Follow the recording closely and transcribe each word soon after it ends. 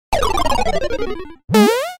Hi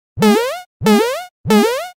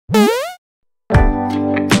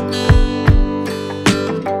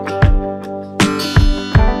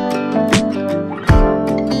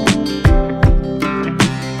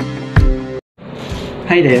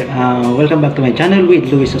there, welcome back to my channel with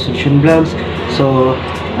Louis Solution Vlogs. So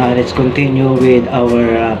let's continue with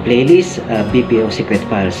our playlist, BPO Secret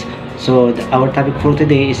Files. So our topic for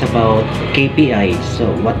today is about KPI. So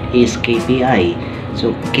what is KPI?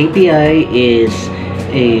 So KPI is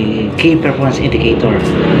a key performance indicator.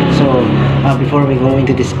 So before we go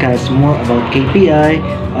into discuss more about KPI,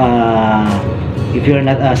 if you're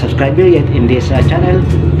not a subscriber yet in this channel,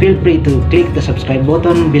 feel free to click the subscribe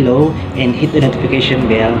button below and hit the notification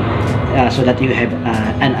bell so that you have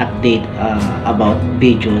an update about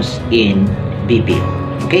videos in BPO.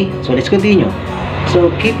 Okay, so let's continue. So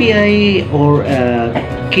KPI, or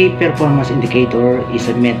key performance indicator, is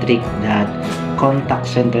a metric that contact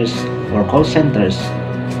centers or call centers,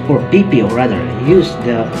 or BPO rather, use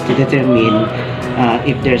to determine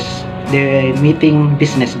if they're meeting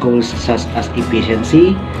business goals such as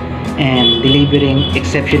efficiency and delivering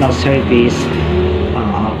exceptional service.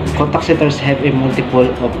 Contact centers have a multiple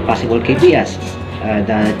of possible KPIs.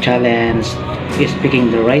 The challenge is picking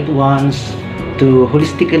the right ones to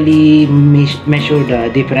holistically measure the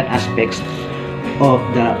different aspects of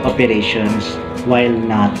the operations while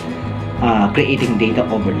not creating data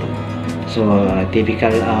overload. So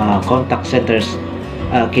typical contact centers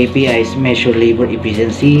KPIs measure labor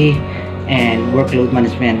efficiency and workload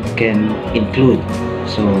management can include.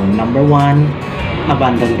 So number one,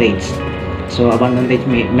 abandon rates. So abandon rate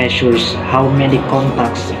measures how many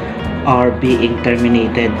contacts are being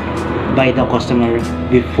terminated by the customer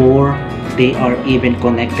before they are even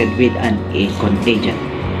connected with an agent.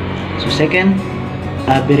 So second,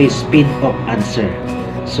 average speed of answer.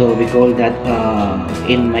 So we call that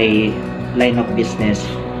in my line of business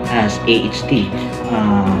as AHT,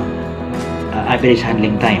 average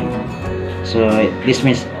handling time. So this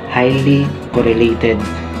means highly correlated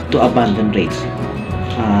to abandon rates.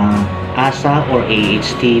 ASA or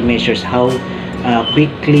AHT measures how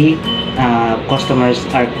quickly customers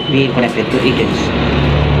are being connected to agents.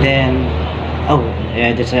 Then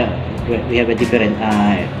we have a different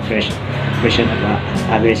version of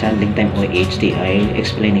average handling time, or AHT. I'll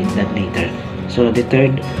explain that later. So the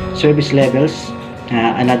third, service levels.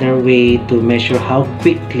 Another way to measure how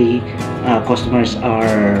quickly customers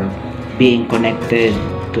are being connected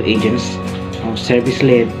to agents. Service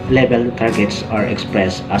level targets are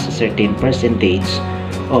expressed as a certain percentage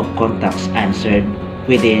of contacts answered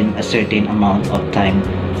within a certain amount of time.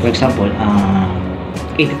 For example,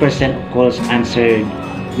 80% of calls answered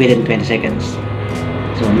within 20 seconds.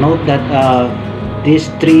 So note that these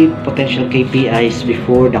three potential KPIs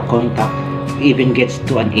before the contact even gets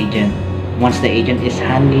to an agent. Once the agent is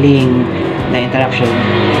handling the interaction,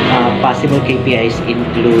 possible KPIs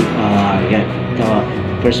include the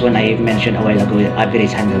first one I mentioned a while ago,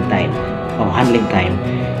 average handling time.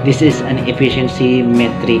 This is an efficiency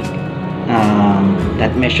metric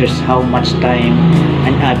that measures how much time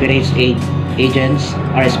an average agents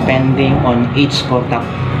are spending on each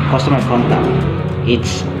customer contact.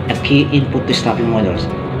 It's a key input to staffing models.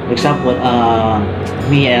 For example,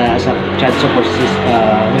 me as a chat support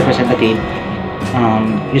representative,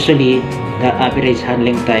 usually the average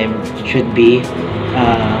handling time should be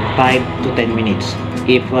 5 to 10 minutes.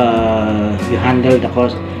 If you handle the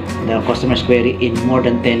customer's query in more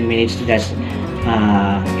than 10 minutes, that's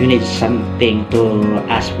you need something to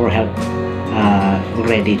ask for help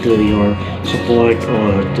already to your support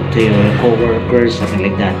or to your co-workers, something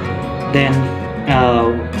like that. Then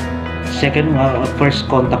second, first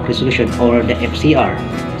contact resolution, or the FCR.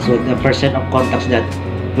 So the percent of contacts that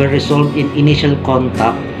were resolved in initial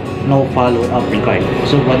contact, no follow-up required.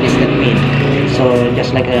 So what does that mean? So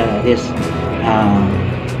just like this,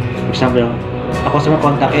 for example, a customer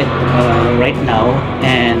contacted right now,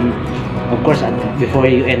 and of course before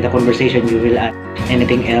you end the conversation you will add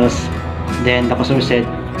anything else. Then the customer said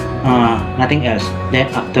nothing else. Then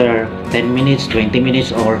after 10 minutes, 20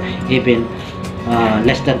 minutes, or even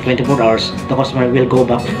less than 24 hours, the customer will go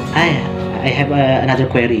back. I have another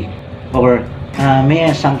query, or may I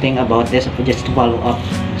ask something about this, just to follow up.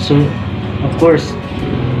 So of course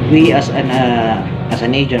we as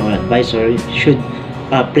an agent or advisor should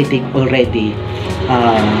predict already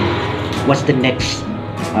what's the next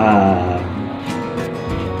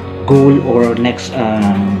goal or next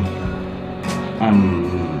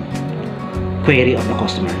query of the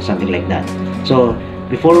customer, something like that. So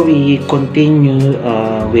before we continue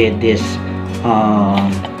with this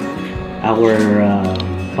our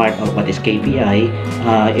part of what is KPI.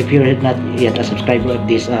 If you're not yet a subscriber of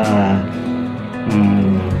this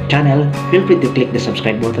channel, feel free to click the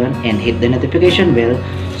subscribe button and hit the notification bell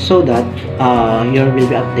so that you will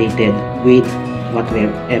be updated with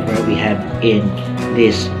whatever we have in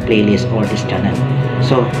this playlist or this channel.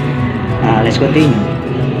 So let's continue.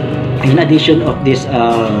 In addition of this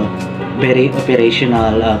very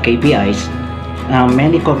operational KPIs,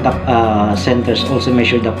 many contact centers also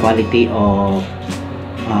measure the quality of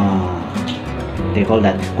they call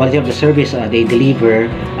that quality of the service they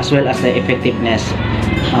deliver, as well as the effectiveness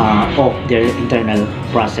of their internal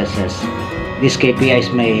processes. These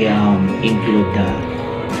KPIs may include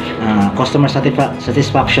customer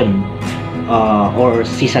satisfaction or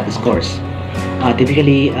CSAT scores,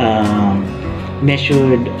 typically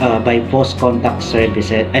measured by post-contact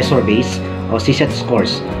surveys or CSAT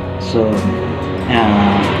scores. So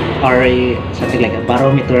are something like a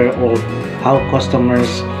barometer of how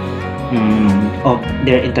customers of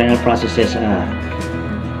their internal processes,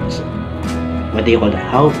 what do you call that,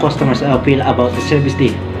 how customers feel about the service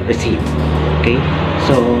they receive. Okay,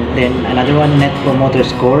 so then another one, net promoter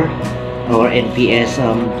score or NPS,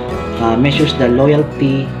 measures the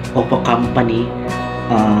loyalty of a company's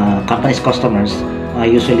customers,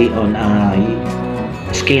 usually on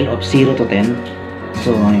a scale of 0 to 10.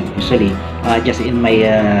 So usually just in my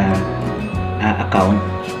account,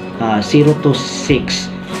 0 to 6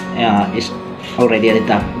 is already a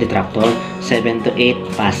detractor, 7 to 8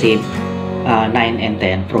 passive, 9 and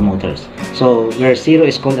 10 promoters. So where 0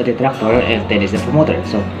 is called a detractor and 10 is the promoter.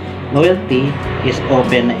 So loyalty is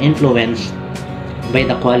often influenced by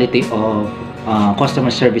the quality of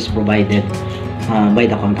customer service provided by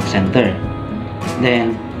the contact center.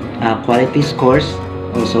 Then quality scores,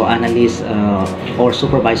 also analysts or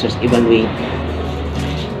supervisors evaluate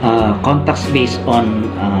contacts based on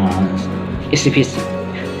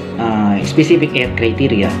specific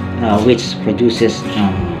criteria, which produces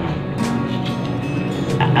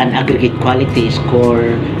an aggregate quality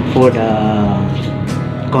score for the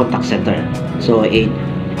contact center. So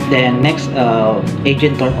then next,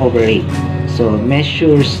 agent turnover rate. So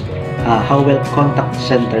measures how well contact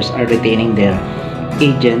centers are retaining their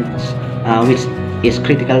agents, which is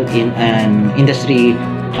critical in an industry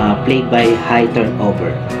plagued by high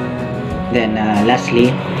turnover. Then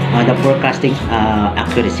lastly, the forecasting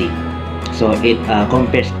accuracy. So it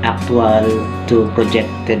compares actual to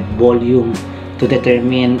projected volume to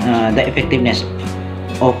determine the effectiveness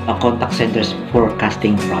of a contact center's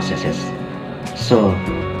forecasting processes. So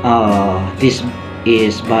this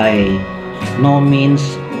is by no means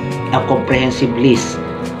a comprehensive list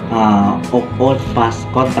of all past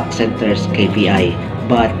contact centers KPI,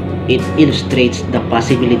 but it illustrates the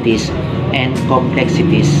possibilities and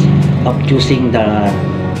complexities of choosing the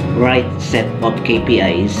right set of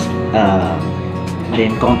KPIs.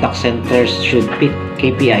 Then contact centers should pick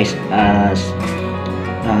KPIs as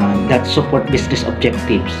that support business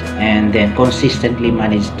objectives and then consistently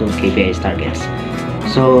manage to KPIs targets.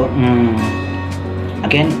 So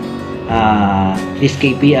again, this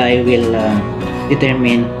KPI will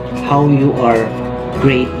determine how you are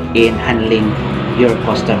great in handling your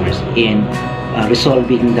customers, in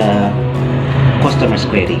resolving the customer's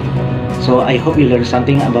query. So I hope you learned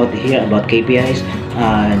something about KPIs,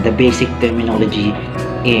 the basic terminology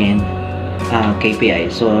in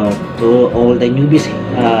KPI. So to all the newbies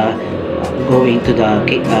going to the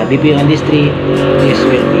BPO industry, this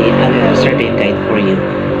will be a certain guide for you.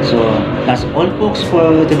 So that's all folks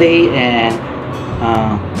for today, and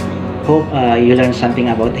hope you learned something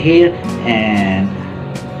about here. And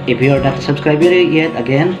if you're not subscribed yet,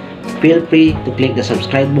 again, feel free to click the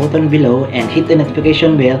subscribe button below and hit the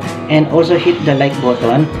notification bell, and also hit the like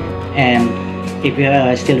button. And if you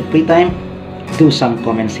are still free time, do some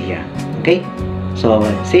comments here. Okay, so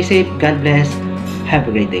stay safe, God bless, have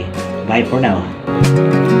a great day, bye for now.